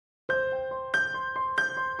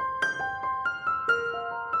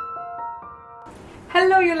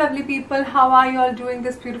Hello you lovely people, how are you all doing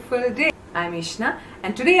this beautiful day? I'm Eshna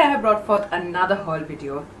and today I have brought forth another haul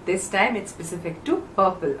video. This time it's specific to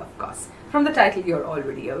Purplle, of course. From the title you're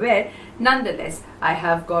already aware. Nonetheless, I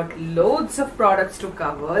have got loads of products to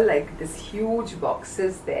cover, like this huge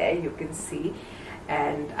boxes there you can see.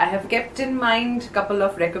 And I have kept in mind a couple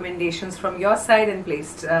of recommendations from your side and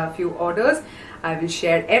placed a few orders. I will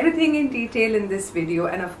share everything in detail in this video,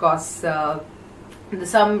 and of course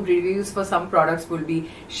some reviews for some products will be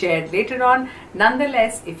shared later on.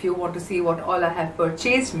 Nonetheless, if you want to see what all I have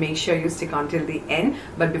purchased, make sure you stick on till the end.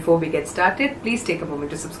 But before we get started, please take a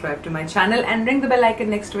moment to subscribe to my channel and ring the bell icon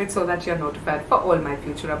next to it so that you're notified for all my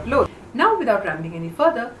future uploads. Now, without rambling any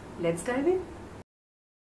further, let's dive in.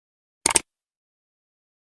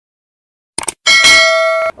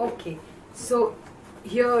 Okay, so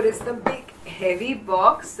here is the big heavy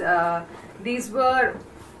box. These were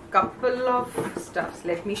couple of stuffs.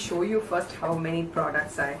 Let me show you first how many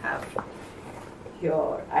products I have. Here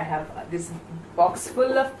I have this box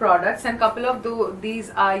full of products, and couple of these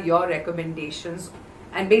are your recommendations,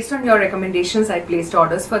 and based on your recommendations I placed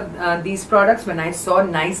orders for these products when I saw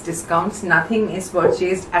nice discounts. Nothing is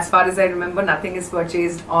purchased, as far as I remember, nothing is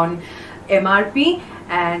purchased on MRP.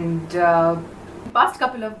 And past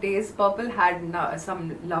couple of days Purplle had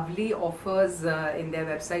some lovely offers in their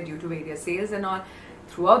website due to various sales and all.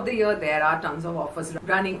 Throughout the year there are tons of offers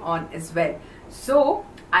running on as well. So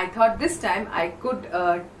I thought this time I could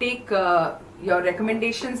take your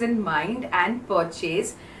recommendations in mind and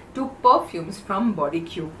purchase 2 perfumes from Body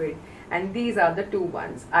Cupid. And these are the 2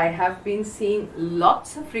 ones. I have been seeing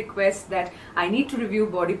lots of requests that I need to review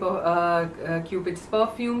Body Cupid's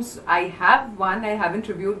perfumes. I have one, I haven't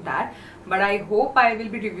reviewed that, but I hope I will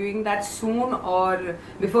be reviewing that soon, or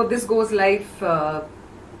before this goes live.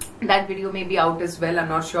 That video may be out as well. I'm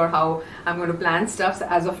not sure how I'm going to plan stuff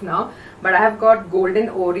as of now, but I have got Golden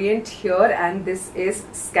Orient here, and this is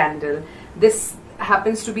Scandal. This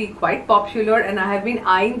happens to be quite popular, and I have been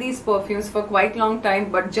eyeing these perfumes for quite long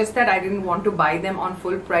time, but just that I didn't want to buy them on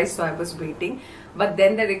full price, so I was waiting. But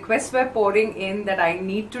then the requests were pouring in that I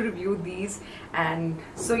need to review these, and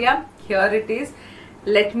so yeah, here it is.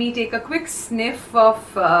 Let me take a quick sniff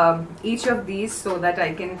of each of these so that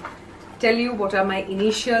I can tell you what are my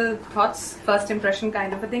initial thoughts, first impression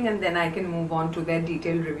kind of a thing, and then I can move on to their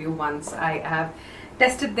detailed review once I have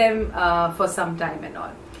tested them for some time and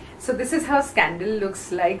all. So this is how Scandal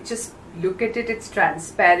looks like. Just look at it, it's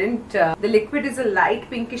transparent. The liquid is a light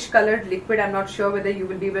pinkish colored liquid. I'm not sure whether you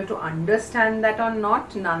will be able to understand that or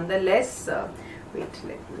not. Nonetheless, wait,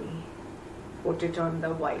 let me put it on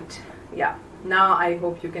the white. Yeah, now I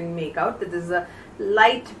hope you can make out that this is a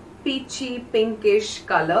light peachy pinkish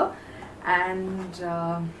color. And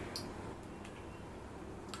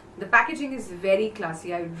the packaging is very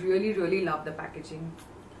classy. I really love the packaging.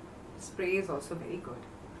 Spray is also very good.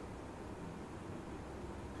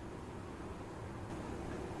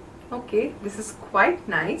 Okay, this is quite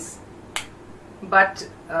nice, but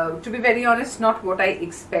to be very honest, not what I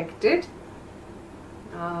expected.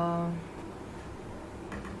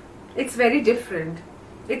 It's very different.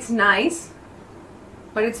 It's nice,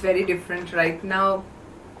 but it's very different right now.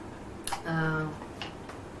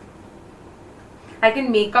 I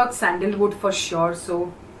can make out sandalwood for sure,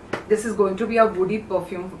 so this is going to be a woody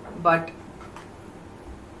perfume, but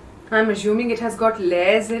I'm assuming it has got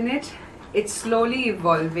layers in it. It's slowly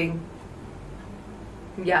evolving.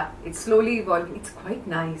 Yeah, it's slowly evolving. It's quite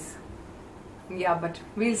nice. Yeah, but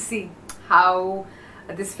we'll see how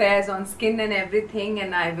this fares on skin and everything,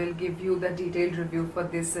 and I will give you the detailed review for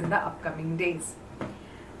this in the upcoming days.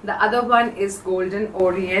 The other one is Golden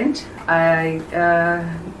Orient. I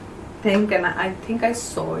think I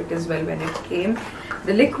saw it as well when it came.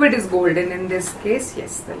 The liquid is golden in this case.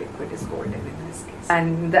 Yes, the liquid is golden in this case.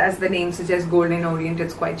 And as the name suggests, Golden Orient,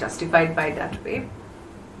 it's quite justified by that way.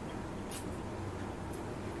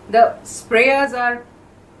 The sprayers are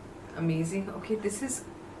amazing. Okay, this is...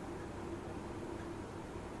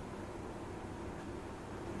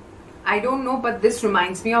 I don't know, but this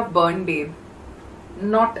reminds me of Burn Babe.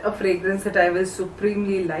 Not a fragrance that I will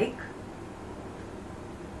supremely like.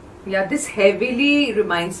 Yeah, this heavily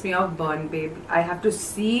reminds me of Burn Babe. I have to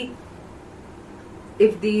see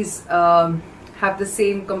if these have the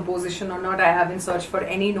same composition or not. I haven't searched for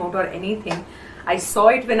any note or anything. I saw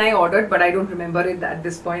it when I ordered, but I don't remember it at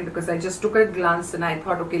this point because I just took a glance and I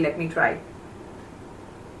thought, okay, let me try.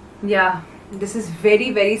 Yeah, this is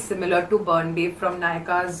very similar to Burn Babe from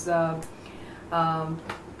Nyka's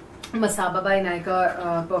Masaba by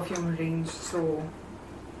Nyka perfume range. So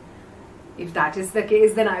if that is the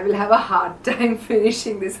case, then I will have a hard time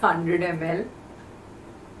finishing this 100 ml.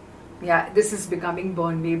 yeah, this is becoming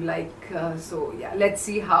burn babe like. So yeah, let's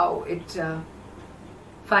see how it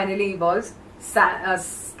finally evolves.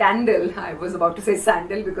 Scandal, I was about to say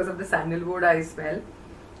sandal because of the sandalwood I smell.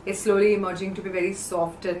 It's slowly emerging to be very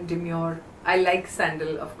soft and demure. I like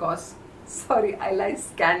sandal, of course. Sorry, I like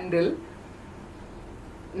scandal.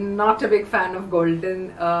 Not a big fan of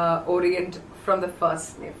golden orient from the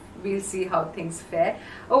first sniff. We'll see how things fare.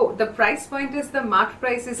 Oh, the price point is, the marked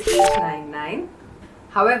price is 899.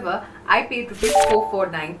 However, I paid rupees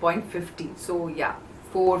 449.50. So yeah,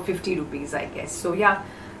 450 rupees I guess. So yeah,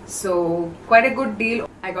 so quite a good deal.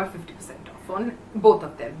 I got 50% off on both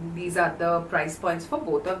of them. These are the price points for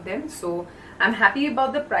both of them. So I'm happy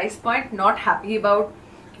about the price point, not happy about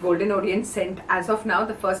Golden Orient scent as of now.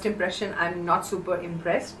 The first impression, I'm not super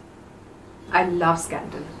impressed. I love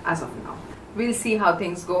Scandal as of now. We'll see how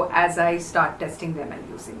things go as I start testing them and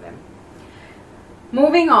using them.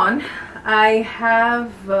 Moving on, I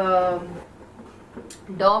have Derm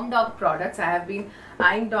Dog products. I have been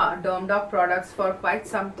eyeing Derm Dog products for quite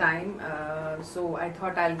some time, so I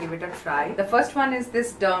thought I'll give it a try. The first one is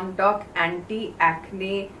this Derm Dog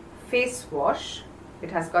Anti-Acne Face Wash. It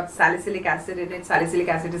has got salicylic acid in it. Salicylic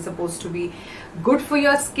acid is supposed to be good for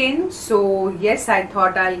your skin. So yes, I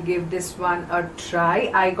thought I'll give this one a try.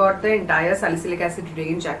 I got the entire salicylic acid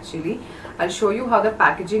range actually. I'll show you how the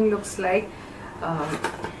packaging looks like.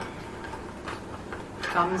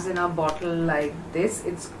 Comes in a bottle like this.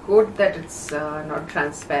 It's good that it's not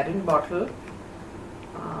transparent bottle.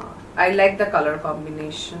 I like the color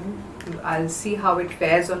combination. I'll see how it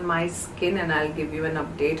fares on my skin and I'll give you an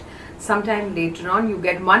update sometime later on. You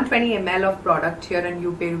get 120 ml of product here and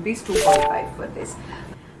you pay rupees 245 for this.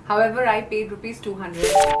 However, I paid rupees 200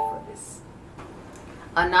 for this.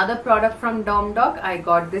 Another product from Derm Dog, I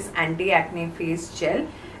got this anti-acne face gel.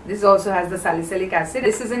 This also has the salicylic acid.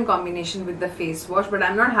 This is in combination with the face wash, but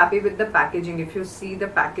I'm not happy with the packaging. If you see, the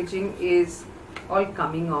packaging is all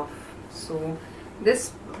coming off. So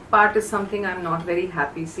this part is something I'm not very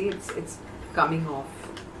happy. See, it's coming off.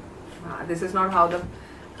 This is not how the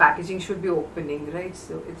packaging should be opening, right?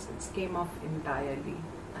 So it's came off entirely,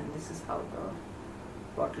 and this is how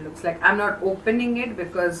the bottle looks like. I'm not opening it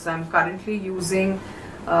because I'm currently using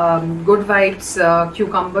Good Vibes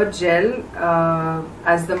cucumber gel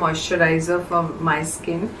as the moisturizer for my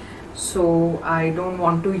skin. So I don't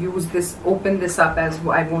want to use this, open this up, as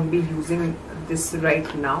I won't be using this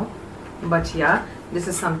right now. But yeah, this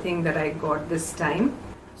is something that I got this time.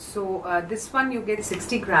 So this one you get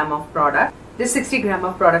 60 gram of product. This 60 gram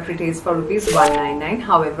of product retails for rupees 199.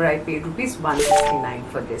 However, I paid rupees 169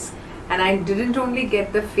 for this. And I didn't only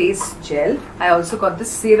get the face gel, I also got the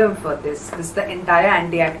serum for this. This is the entire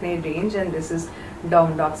anti-acne range, and this is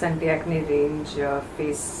Derm Dog's anti-acne range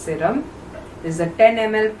face serum. This is a 10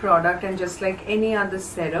 ml product, and just like any other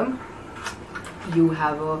serum, you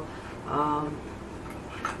have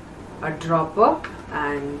a dropper,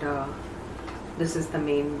 and this is the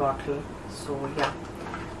main bottle. So yeah,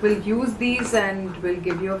 we'll use these and we'll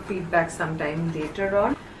give you a feedback sometime later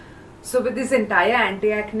on. So with this entire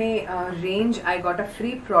anti-acne range, I got a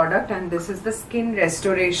free product, and this is the Skin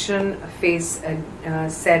Restoration Face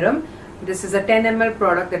Serum. This is a 10 ml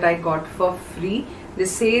product that I got for free.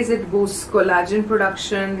 This says it boosts collagen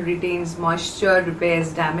production, retains moisture,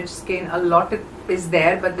 repairs damaged skin. A lot is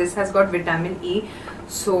there, but this has got vitamin E.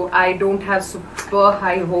 So I don't have super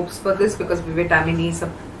high hopes for this because vitamin E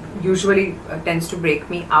usually tends to break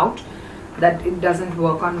me out, that it doesn't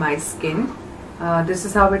work on my skin. This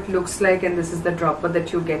is how it looks like, and this is the dropper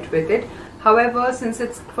that you get with it. However, since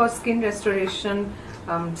it's for skin restoration,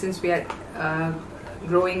 since we are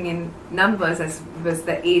growing in numbers as was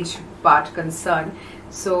the age part concerned,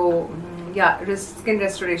 so yeah, skin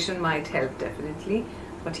restoration might help definitely.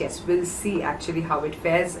 But yes, we'll see actually how it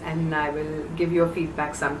fares, and I will give you a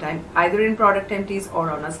feedback sometime, either in product empties or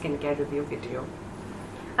on a skincare review video.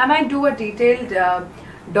 I might do a detailed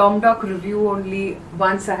Derm Dog review only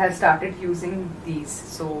once I have started using these.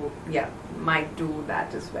 So yeah, might do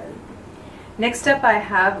that as well. Next up, I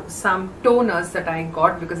have some toners that I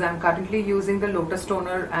got because I'm currently using the Lotus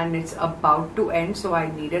toner and it's about to end, so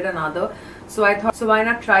I needed another. So I thought, so why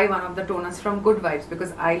not try one of the toners from Good Vibes,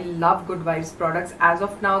 because I love Good Vibes products. As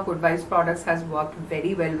of now, Good Vibes products has worked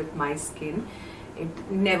very well with my skin.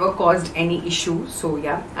 It never caused any issue. So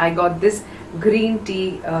yeah, I got this green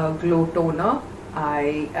tea glow toner.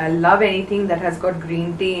 I love anything that has got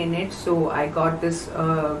green tea in it, so I got this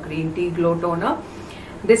green tea glow toner.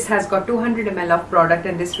 This has got 200 ml of product,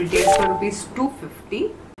 and this retails for rupees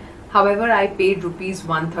 250. However, I paid rupees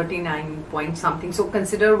 139 point something, so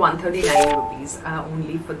consider 139 rupees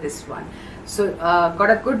only for this one. So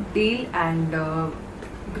got a good deal, and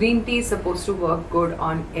green tea is supposed to work good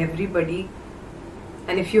on everybody,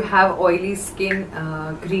 and if you have oily skin,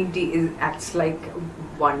 green tea acts like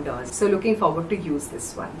wonders. So looking forward to use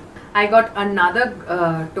this one. I got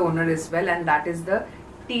another toner as well, and that is the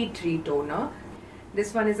tea tree toner.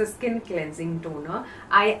 This one is a skin cleansing toner.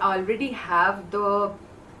 I already have the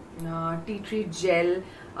tea tree gel,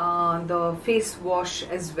 the face wash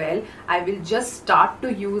as well. I will just start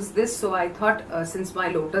to use this, so I thought since my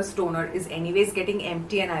lotus toner is anyways getting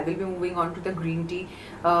empty and I will be moving on to the green tea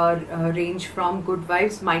range from Good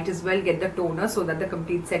Vibes, might as well get the toner so that the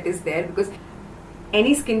complete set is there. Because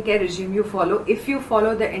any skincare regime you follow, if you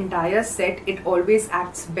follow the entire set, it always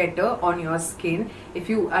acts better on your skin. If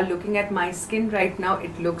you are looking at my skin right now,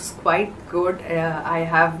 it looks quite good. I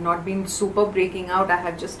have not been super breaking out. I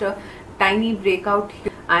had just a tiny breakout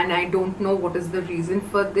here, and I don't know what is the reason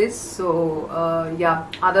for this. So yeah,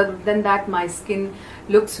 other than that, my skin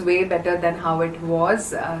looks way better than how it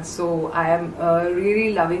was. So I am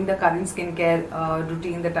really loving the current skincare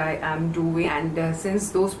routine that I am doing, and since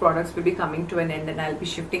those products will be coming to an end and I'll be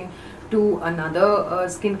shifting to another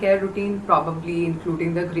skincare routine, probably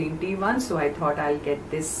including the green tea one, so I thought I'll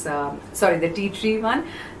get this the tea tree one.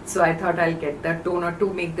 So I thought I'll get the toner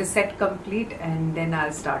to make the set complete, and then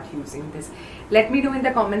I'll start using this. Let me know in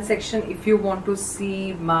the comment section if you want to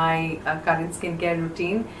see my current skincare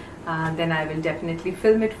routine. Then I will definitely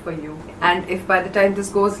film it for you. And if by the time this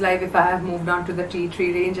goes live, if I have moved on to the tea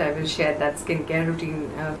tree range, I will share that skincare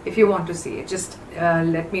routine. If you want to see it, just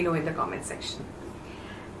let me know in the comment section.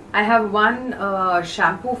 I have one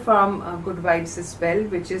shampoo from Good Vibes as well,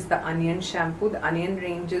 which is the onion shampoo. The onion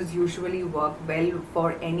ranges usually work well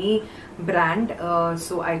for any brand,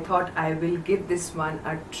 so I thought I will give this one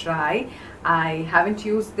a try. I haven't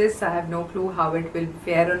used this. I have no clue how it will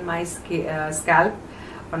fare on my scalp,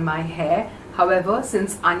 on my hair. However,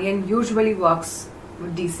 since onion usually works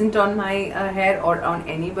decent on my hair or on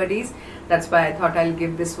anybody's, that's why I thought I'll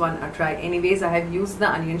give this one a try. Anyways, I have used the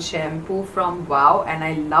onion shampoo from Wow, and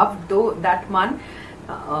I loved that one.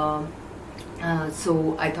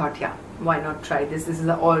 So I thought, yeah, why not try this? This is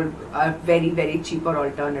a very cheaper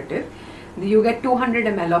alternative. You get 200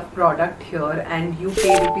 ml of product here, and you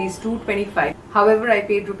pay rupees 225. However, I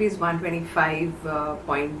paid rupees 125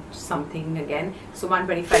 point something again, so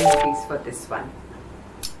 125 rupees for this one.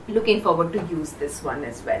 Looking forward to use this one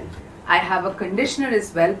as well. I have a conditioner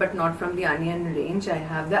as well, but not from the onion range. I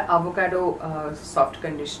have the avocado soft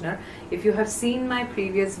conditioner. If you have seen my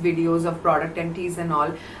previous videos of product empties and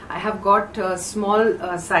all, I have got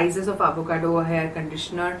small sizes of avocado hair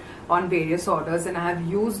conditioner on various orders, and I have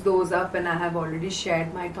used those up, and I have already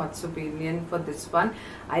shared my thoughts opinion for this one.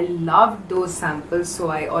 I loved those samples, so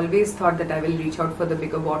I always thought that I will reach out for the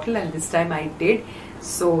bigger bottle, and this time I did.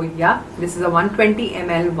 So yeah, this is a 120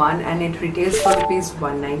 ml one, and it retails for rupees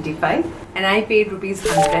 195, and I paid rupees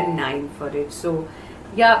 109 for it. So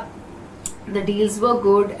yeah, the deals were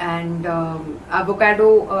good, and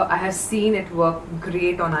avocado, I have seen it work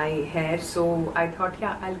great on my hair, so I thought,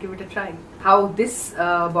 yeah, I'll give it a try. How this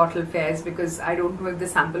bottle fares, because I don't know if the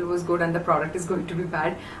sample was good and the product is going to be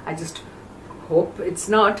bad. I just hope it's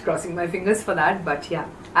not, crossing my fingers for that. But yeah,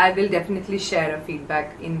 I will definitely share a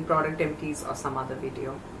feedback in product empties or some other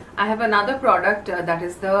video. I have another product that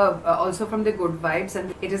is the also from the Good Vibes,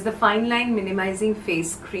 and it is the Fine Line Minimizing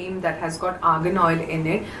Face Cream that has got argan oil in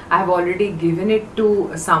it. I have already given it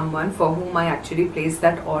to someone for whom I actually placed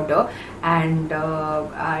that order, and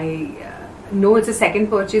I know it's a second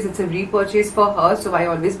purchase, it's a repurchase for her, so I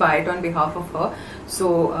always buy it on behalf of her.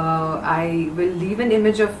 So I will leave an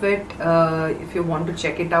image of it if you want to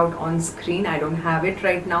check it out on screen. I don't have it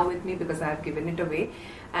right now with me because I have given it away.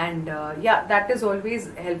 And yeah, that is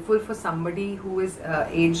always helpful for somebody who is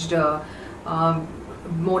aged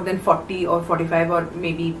more than 40 or 45 or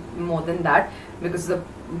maybe more than that, because the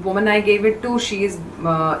woman I gave it to, she is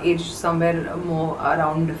aged somewhere more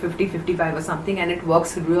around 50-55 or something, and it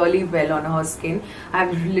works really well on her skin.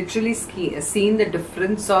 I've literally seen the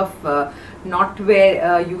difference of not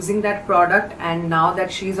using that product, and now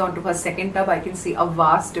that she's onto her second tub, I can see a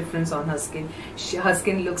vast difference on her skin. Her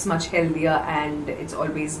skin looks much healthier, and it's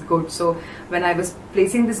always good. So when I was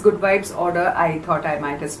placing this Good Vibes order, I thought I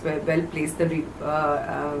might as well place the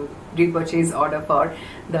repurchase order for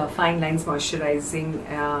the Fine Lines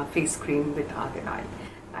Moisturizing face cream with argan oil.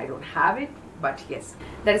 I don't have it, but yes,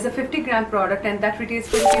 that is a 50-gram product, and that retails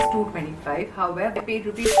for rupees 225. However, I paid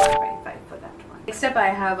rupees 125 for that one. Next up, I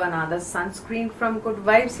have another sunscreen from Good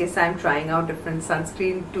Vibes. Yes, I'm trying out different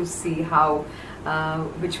sunscreen to see how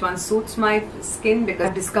which one suits my skin, because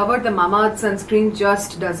I've discovered the Mamaearth sunscreen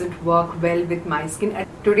just doesn't work well with my skin. And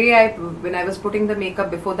today when I was putting the makeup,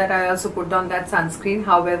 before that I also put on that sunscreen.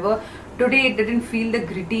 However, today it didn't feel the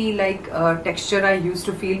gritty texture I used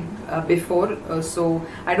to feel before. So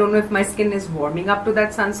I don't know if my skin is warming up to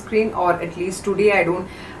that sunscreen, or at least today I don't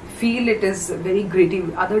feel it is very gritty.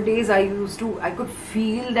 Other days I could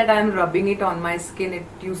feel that I'm rubbing it on my skin. It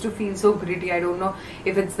used to feel so gritty. I don't know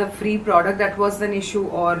if it's the free product that was an issue,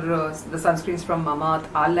 or the sunscreens from Mamaearth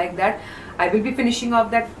are like that. I will be finishing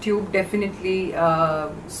off that tube definitely,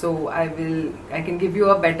 so I can give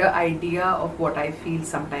you a better idea of what I feel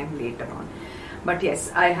sometime later on. But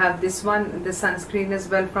yes, I have this sunscreen as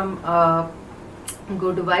well from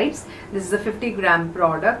Good Vibes. This is a 50-gram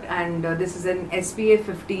product, and this is an SPF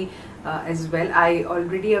 50 as well. I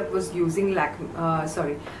already was using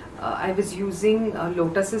I was using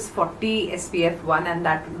Lotus's 40 SPF one, and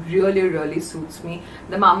that really suits me.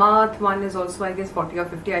 The Mamaearth one is also, I guess, 40 or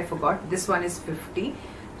 50, I forgot. This one is 50.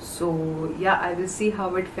 So yeah, I will see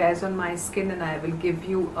how it fares on my skin, and I will give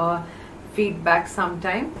you a feedback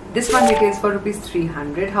sometime. This one retails for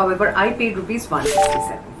 ₹300. However, I paid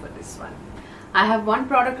 ₹167 for this one. I have one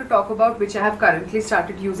product to talk about which I have currently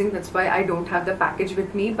started using. That's why I don't have the package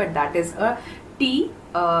with me, but that is a tea.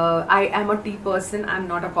 I am a tea person. I'm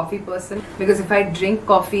not a coffee person, because if I drink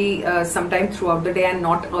coffee sometime throughout the day and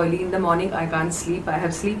not early in the morning, I can't sleep. I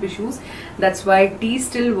have sleep issues. That's why tea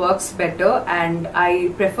still works better, and I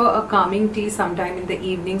prefer a calming tea sometime in the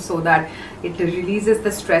evening, so that it releases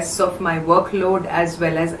the stress of my workload as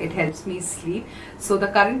well as it helps me sleep. So the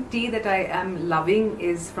current tea that I am loving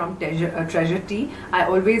is from Treasure Tea. I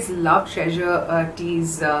always love Treasure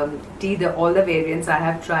Tea's all the variants I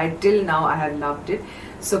have tried till now. I have loved it.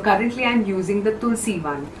 So currently I'm using the Tulsi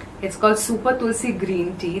one. It's called Super Tulsi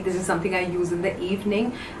Green Tea. This is something I use in the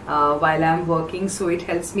evening while I'm working. So it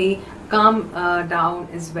helps me calm down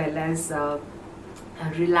as well as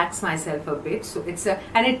relax myself a bit. So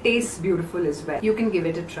and it tastes beautiful as well. You can give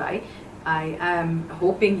it a try. I am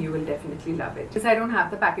hoping you will definitely love it. Since I don't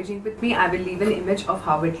have the packaging with me, I will leave an image of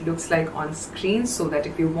how it looks like on screen, so that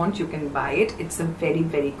if you want, you can buy it. It's a very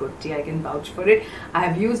good tea. I can vouch for it. I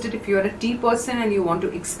have used it. If you're a tea person and you want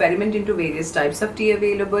to experiment into various types of tea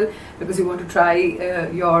available, because you want to try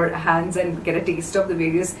your hands and get a taste of the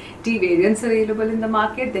various tea variants available in the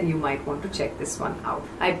market, then you might want to check this one out.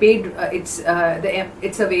 I paid it's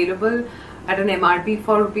available at an MRP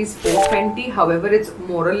for ₹420. However, it's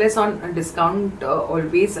more or less on a discount,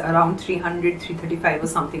 always around 300, 335 or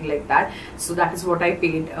something like that. So that is what I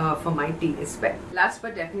paid for my tea as well. Last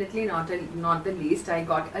but definitely not the least, I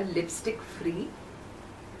got a lipstick free.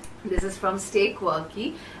 This is from Stay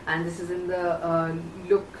Quirky, and this is in the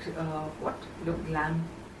Look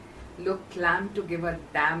Glam to Give a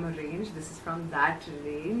Damn range. This is from that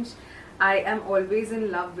range. I am always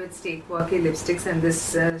in love with Stay Quirky lipsticks, and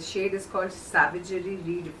this shade is called Savagery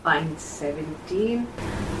Redefined 17.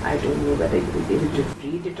 I don't know whether you will be able to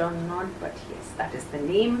read it or not, but yes, that is the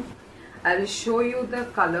name. I will show you the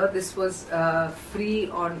color. This was free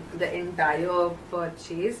on the entire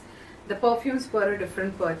purchase. The perfumes were a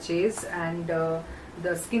different purchase, and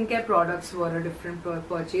the skincare products were a different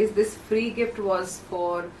purchase. This free gift was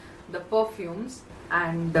for the perfumes,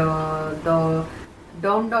 and the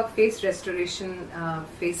Dawn Dog Face Restoration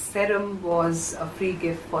Face Serum was a free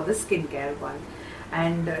gift for the skincare one.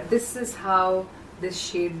 And this is how this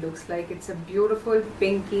shade looks like. It's a beautiful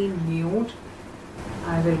pinky nude.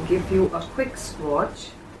 I will give you a quick swatch.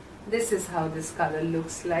 This is how this color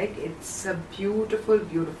looks like. It's a beautiful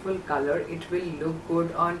color. It will look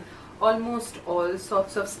good on almost all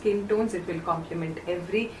sorts of skin tones. It will complement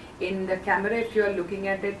every. In the camera, if you are looking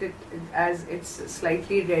at it, as it's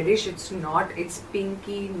slightly reddish, it's not. It's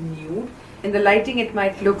pinky nude. In the lighting, it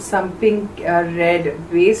might look some pink red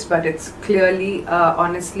based, but it's clearly,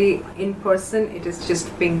 honestly, in person, it is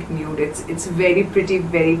just pink nude. It's very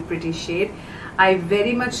pretty shade. I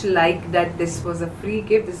very much like that this was a free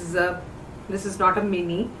gift. This is not a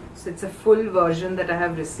mini, so it's a full version that I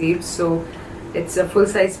have received. So it's a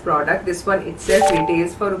full-size product. This one itself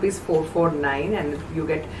retails for ₹449, and you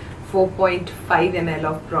get 4.5 ml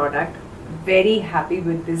of product. Very happy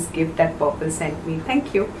with this gift that Purplle sent me.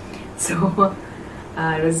 Thank you. So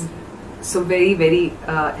I was so very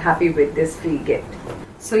happy with this free gift.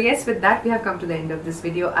 So yes, with that we have come to the end of this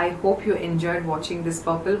video. I hope you enjoyed watching this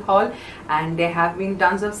Purplle haul, and there have been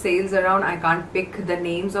tons of sales around. I can't pick the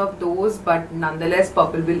names of those, but nonetheless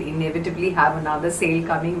Purplle will inevitably have another sale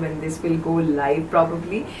coming when this will go live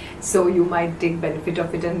probably. So you might take benefit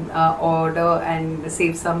of it and order and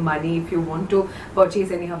save some money if you want to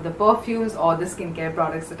purchase any of the perfumes or the skincare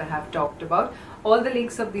products that I have talked about. All the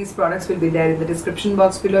links of these products will be there in the description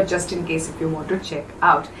box below, just in case if you want to check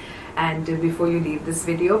out. And before you leave this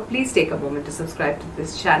video, please take a moment to subscribe to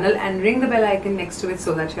this channel and ring the bell icon next to it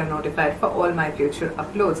so that you are notified for all my future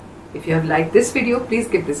uploads. If you have liked this video, please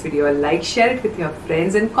give this video a like, share it with your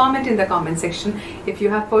friends, and comment in the comment section if you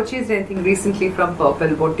have purchased anything recently from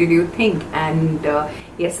Purplle. What did you think? And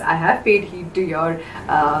yes, I have paid heed to your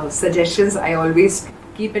suggestions. I always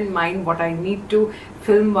keep in mind what I need to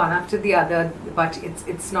film one after the other, but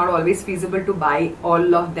it's not always feasible to buy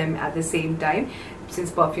all of them at the same time since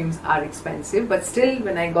perfumes are expensive. But still,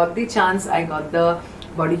 when I got the chance, I got the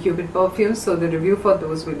Body Cupid perfumes, so the review for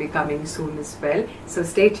those will be coming soon as well, so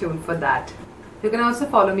stay tuned for that. You can also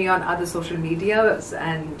follow me on other social medias,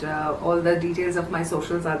 and all the details of my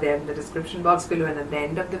socials are there in the description box below and at the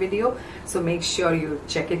end of the video, so make sure you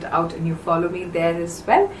check it out and you follow me there as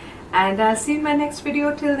well. And I'll see you in my next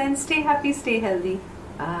video. Till then, stay happy, stay healthy.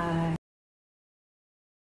 Bye.